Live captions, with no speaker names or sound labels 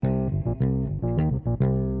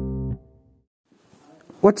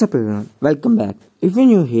What's up, everyone? Welcome back. If you're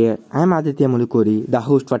new here, I'm Aditya Mulukuri, the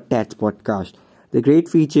host for TATS Podcast, the great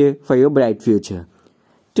feature for your bright future.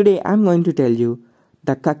 Today, I'm going to tell you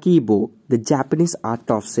the Kakeibo, the Japanese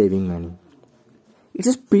art of saving money. It's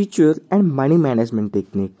a spiritual and money management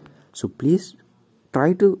technique. So please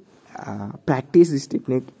try to practice this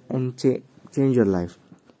technique and change your life.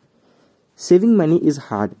 Saving money is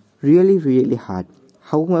hard, really hard.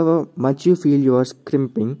 However much you feel you are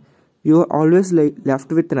scrimping, you are always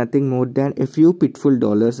left with nothing more than a few pitiful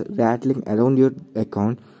dollars rattling around your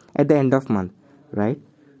account at the end of month, right?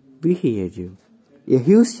 We hear you. A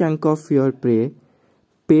huge chunk of your pay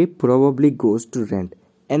probably goes to rent,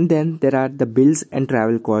 and then there are the bills and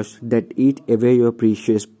travel costs that eat away your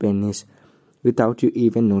precious pennies without you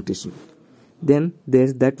even noticing. Then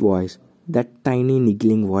there's that voice, that tiny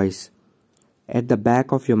niggling voice at the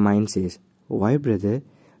back of your mind says, "Why, brother?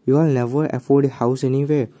 You'll never afford a house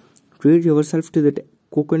anyway. Treat yourself to that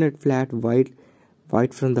coconut flat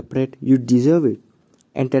white from the bread. You deserve it."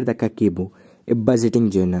 Enter the Kakeibo, a budgeting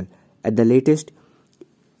journal. At the latest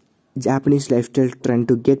Japanese lifestyle trend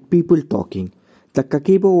to get people talking. The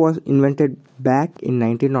Kakeibo was invented back in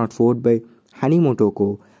 1904 by Hani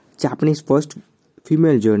Motoko, Japanese first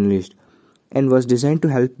female journalist, and was designed to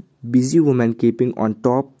help busy women keeping on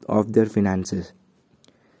top of their finances.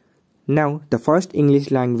 Now, the first English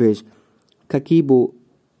language Kakeibo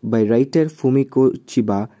by writer Fumiko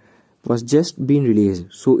Chiba was just being released,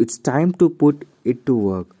 so it's time to put it to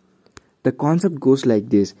work. The concept goes like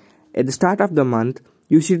this. At the start of the month,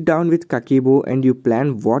 you sit down with Kakeibo and you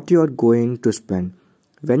plan what you are going to spend,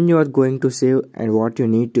 when you are going to save, and what you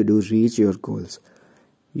need to do to reach your goals.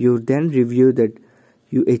 You then review that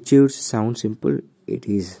you achieved. Sound simple? It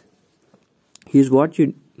is. Here's what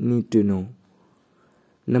you need to know.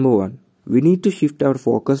 Number 1. We need to shift our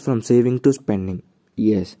focus from saving to spending.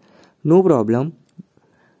 Yes, no problem.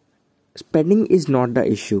 Spending is not the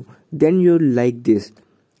issue. Then you'll like this.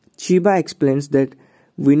 Chiba explains that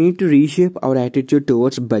we need to reshape our attitude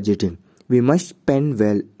towards budgeting. We must spend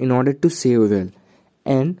well in order to save well,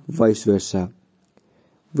 and vice versa.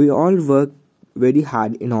 We all work very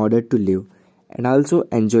hard in order to live and also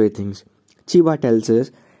enjoy things. Chiba tells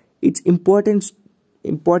us it's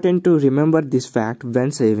important to remember this fact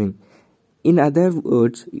when saving. In other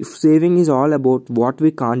words, if saving is all about what we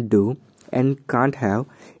can't do and can't have,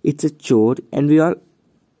 it's a chore and we are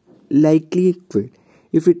likely quit.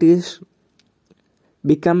 If it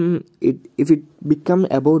become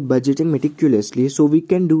about budgeting meticulously so we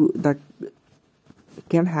can do that,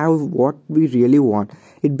 can have what we really want,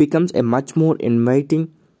 it becomes a much more inviting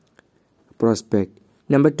prospect.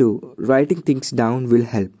 Number 2, writing things down will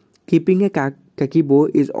help. Keeping a Kakeibo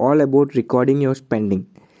is all about recording your spending.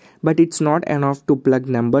 But it's not enough to plug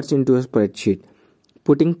numbers into a spreadsheet.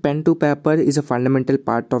 Putting pen to paper is a fundamental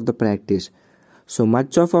part of the practice. So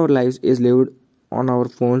much of our lives is lived on our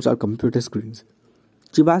phones or computer screens.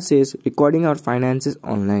 Chiba says recording our finances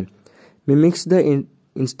online mimics the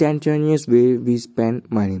instantaneous way we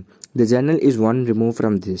spend money. The journal is one remove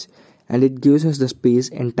from this, and it gives us the space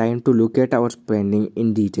and time to look at our spending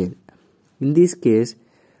in detail. In this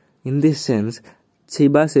sense,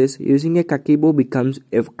 Chiba says using a Kakeibo becomes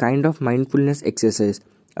a kind of mindfulness exercise.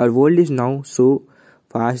 Our world is now so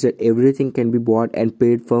fast that everything can be bought and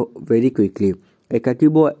paid for very quickly. A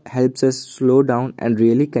Kakeibo helps us slow down and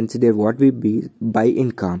really consider what we buy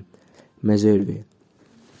in calm, measured way.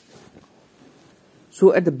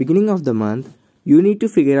 So at the beginning of the month, you need to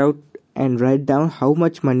figure out and write down how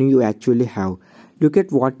much money you actually have. Look at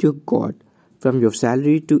what you got, from your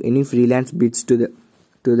salary to any freelance bits to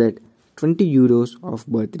that 20 euros of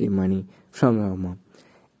birthday money from your mom,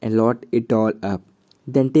 and lot it all up.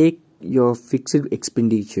 Then take your fixed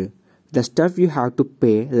expenditure, the stuff you have to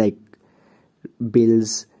pay like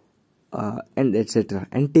bills and etc.,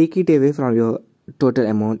 and take it away from your total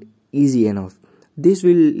amount. Easy enough. This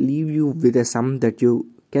will leave you with a sum that you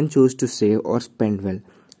can choose to save or spend well.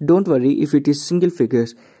 Don't worry if it is single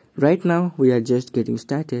figures. Right now we are just getting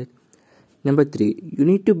started. Number 3, you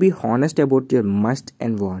need to be honest about your must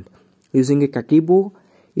and want. Using a Kakeibo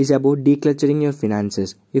is about decluttering your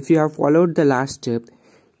finances. If you have followed the last step,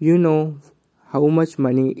 you know how much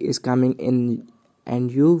money is coming in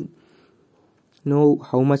and you know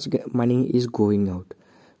how much money is going out.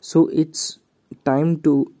 So it's time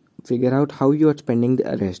to figure out how you are spending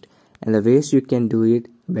the rest and the ways you can do it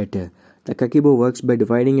better. The Kakeibo works by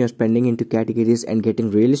dividing your spending into categories and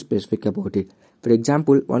getting really specific about it. For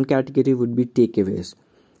example, one category would be takeaways.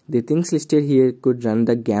 The things listed here could run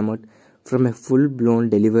the gamut from a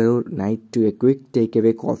full-blown Deliveroo night to a quick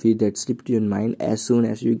takeaway coffee that slipped your mind as soon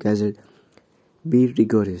as you guzzled. Be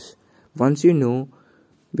rigorous. Once you know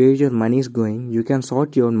where your money is going, you can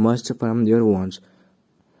sort your musts from your wants,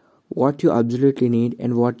 what you absolutely need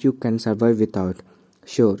and what you can survive without.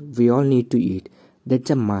 Sure, we all need to eat, that's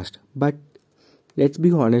a must, but let's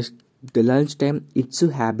be honest, the lunchtime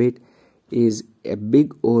itsu habit is a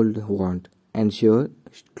big old want, and sure,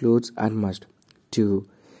 clothes are must too.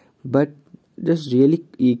 But does really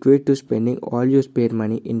equate to spending all your spare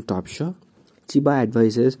money in Topshop? Chiba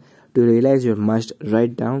advises to realize you must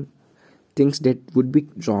write down things that would be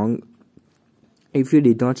wrong if you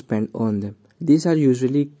did not spend on them. These are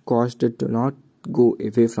usually costs that do not go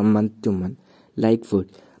away from month to month, like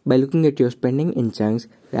food. By looking at your spending in chunks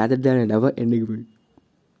rather than a never ending bill,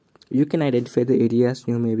 you can identify the areas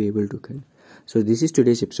you may be able to cut. So this is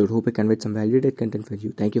today's episode. Hope I conveyed some valuable content for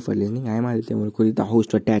you. Thank you for listening. I am Aditya Mulkuri, the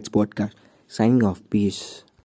host of Tats Podcast. Signing off. Peace.